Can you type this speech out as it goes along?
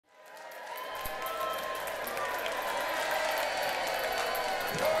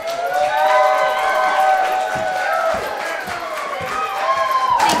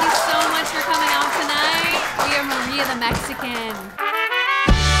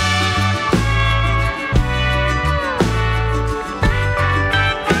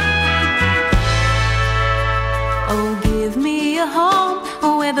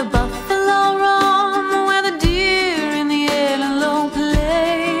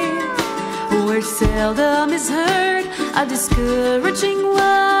seldom is heard a discouraging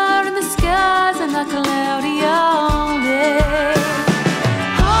word, and the skies are not cloudy all day.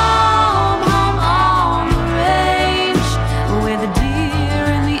 Home, home on the range, where the deer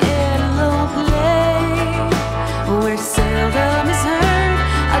and the antelope play, where seldom is heard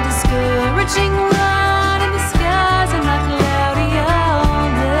a discouraging word, and the skies are not cloudy all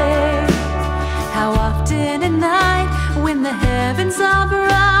day. How often at night, when the heavens are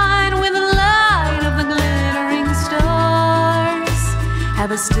bright with the light of the glittering stars,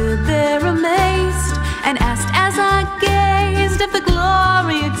 have I stood there amazed and asked as I gazed if the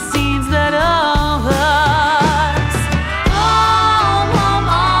glory exceeds that of ours. Home, home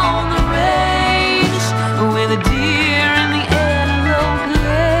on the range, where the deer and the antelope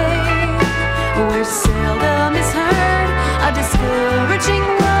play, where seldom is heard a discouraging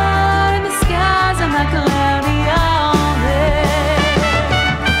word, and the skies are not cloudy all day.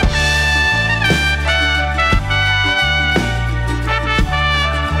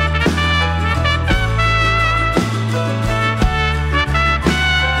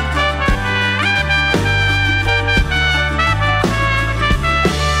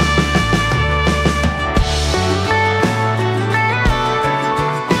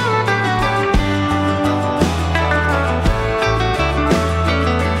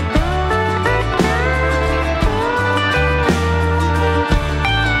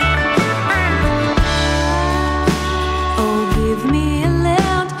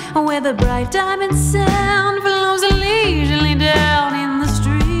 Where the bright diamond sound flows leisurely down in the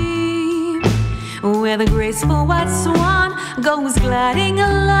stream, where the graceful white swan goes gliding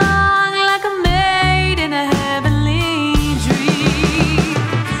along like a maid in a